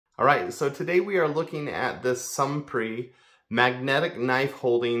All right, so today we are looking at this SUMPRI magnetic knife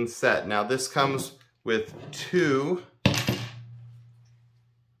holding set. Now this comes with 2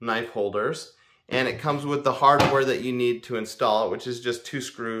 knife holders, and it comes with the hardware that you need to install it, which is just 2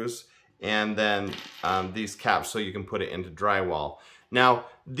 screws and then these caps so you can put it into drywall. Now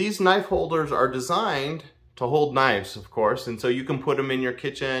these knife holders are designed to hold knives, of course, and so you can put them in your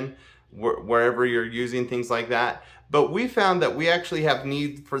kitchen, wherever you're using things like that. But we found that we actually have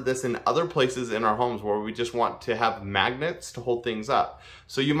need for this in other places in our homes where we just want to have magnets to hold things up.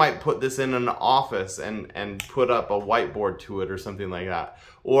 So you might put this in an office and put up a whiteboard to it or something like that.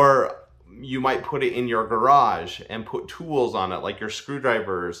 Or you might put it in your garage and put tools on it like your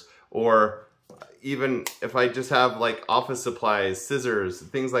screwdrivers, or even if I just have like office supplies, scissors,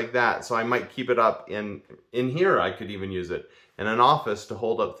 things like that. So I might keep it up in here. I could even use it in an office to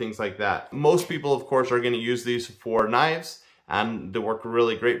hold up things like that. Most people, of course, are going to use these for knives, and they work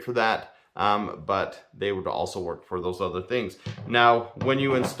really great for that, but they would also work for those other things. Now, when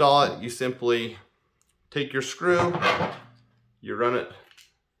you install it, you simply take your screw, you run it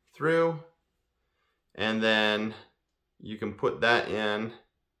through, and then you can put that in,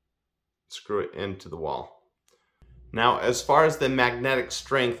 screw it into the wall. Now, as far as the magnetic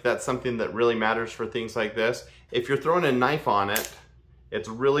strength, that's something that really matters for things like this. If you're throwing a knife on it, it's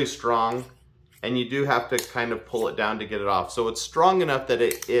really strong, and you do have to kind of pull it down to get it off. So it's strong enough that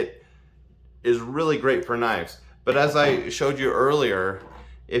it is really great for knives. But as I showed you earlier,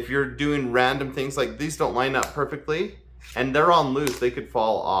 if you're doing random things like these don't line up perfectly, and they're on loose, they could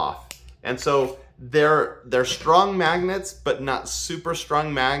fall off. And so they're strong magnets, but not super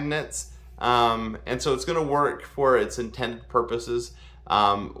strong magnets. And so it's going to work for its intended purposes,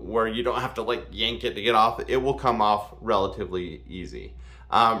 where you don't have to like yank it to get off. It will come off relatively easy.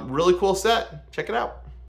 Really cool set. Check it out.